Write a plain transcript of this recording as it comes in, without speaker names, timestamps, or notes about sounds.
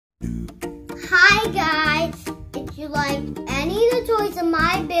Hi guys, if you like any of the toys in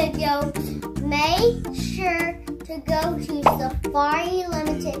my video, make sure to go to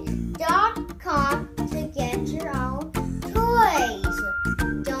safarilimited.com to get your own toys.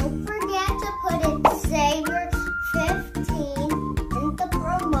 Don't forget to put in Xavier 15 in the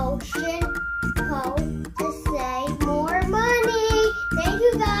promotion code to save more money. Thank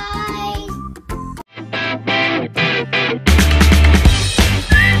you guys.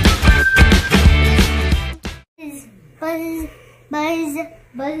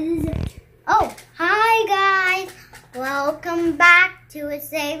 Buzz. Oh, hi guys. Welcome back to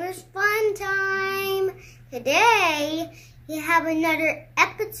Xavier's Fun Time. Today, we have another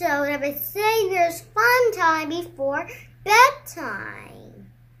episode of Xavier's Fun Time before bedtime.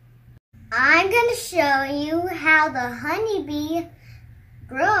 I'm going to show you how the honeybee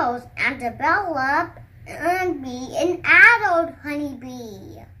grows and develops and be an adult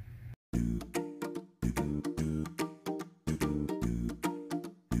honeybee.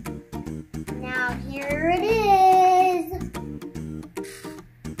 Now here it is.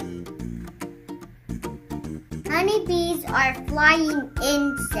 Honeybees are flying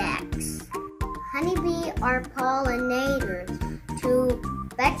insects. Honeybees are pollinators to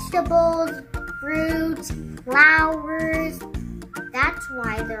vegetables, fruits, flowers. That's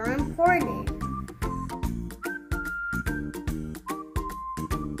why they're important.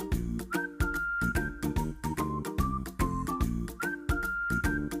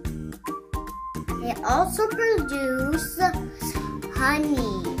 They also produce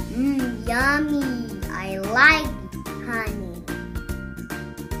honey. Yummy. I like honey.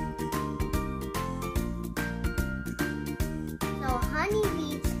 So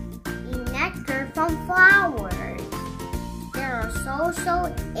honeybees eat nectar from flowers. There are social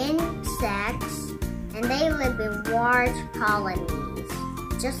insects and they live in large colonies,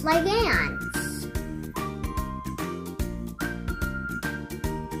 just like ants.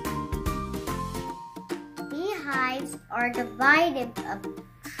 Beehives are divided of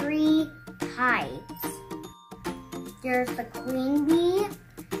 3 types. There's the queen bee,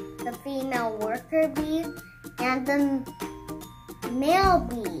 the female worker bee, and the male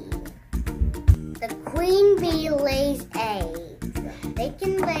bee. The queen bee lays eggs. They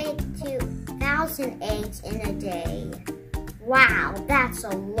can lay 2,000 eggs in a day. Wow, that's a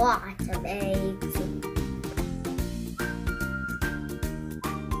lot of eggs.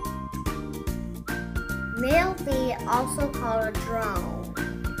 Male bee, also called a drone,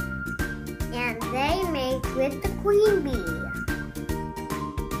 and they mate with the queen bee.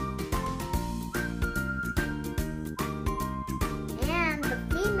 And the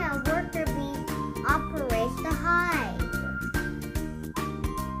female worker bee operates the hive.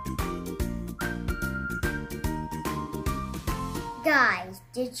 Guys,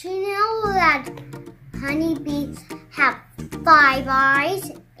 did you know that honeybees have 5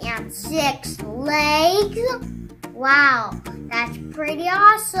 eyes and 6 legs? Wow, that's pretty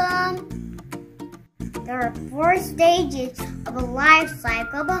awesome. There are 4 stages of a life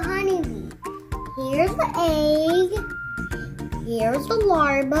cycle of a honeybee. Here's the egg, here's the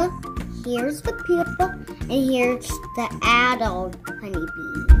larva, here's the pupa, and here's the adult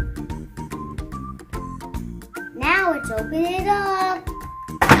honeybee. Now let's open it up.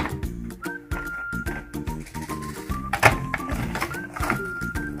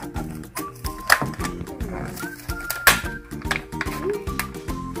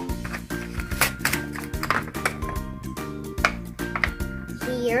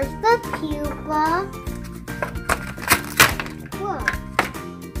 Here's the pupa. Whoa.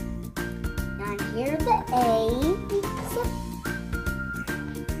 And here's the eggs.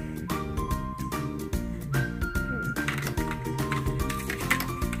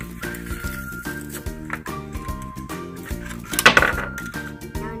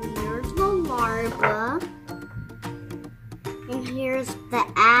 And here's the larva. And here's the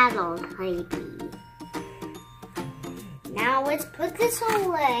adult honeybee. Now let's put this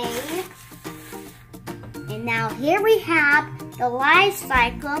away. And now here we have the life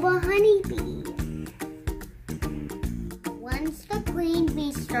cycle of a honeybee. Once the queen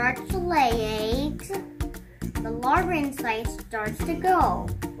bee starts to lay eggs, the larva inside starts to go,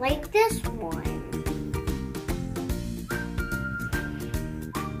 like this one.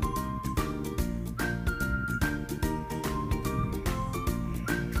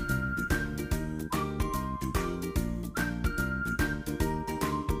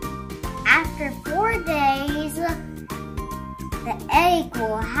 After 4 days, the egg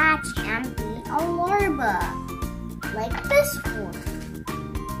will hatch and be a larva, like this one.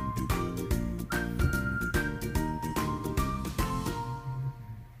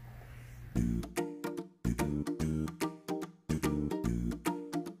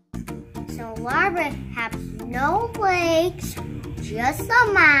 So larvae have no legs, just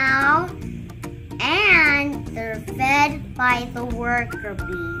a mouth, and they're fed by the worker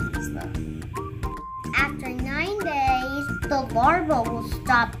bees. After 9 days, the larva will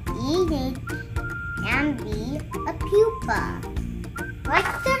stop eating and be a pupa,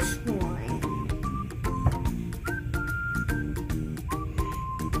 like this one.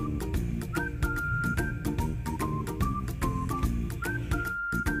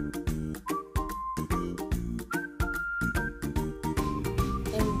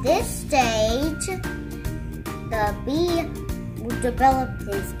 In this stage, the bee will develop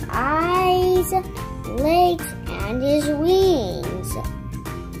his eyes, legs, and his wings.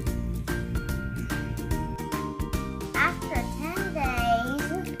 After 10 days,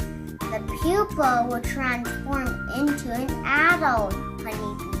 the pupa will transform into an adult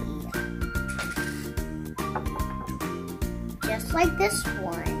honeybee, just like this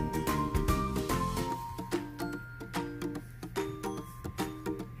one.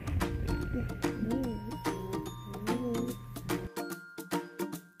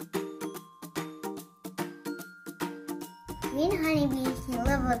 Green honeybees can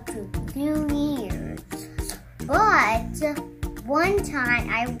live up to 2 years. But one time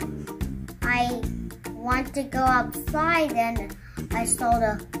I want to go outside and I saw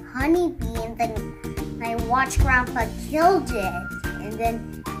the honeybee and then I watched Grandpa killed it and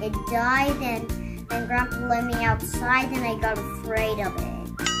then it died and then Grandpa let me outside and I got afraid of it.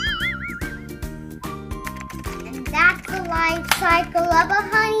 And that's the life cycle of a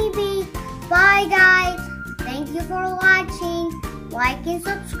honeybee. Bye guys. Thank you for watching. Like and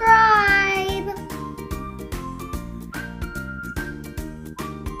subscribe.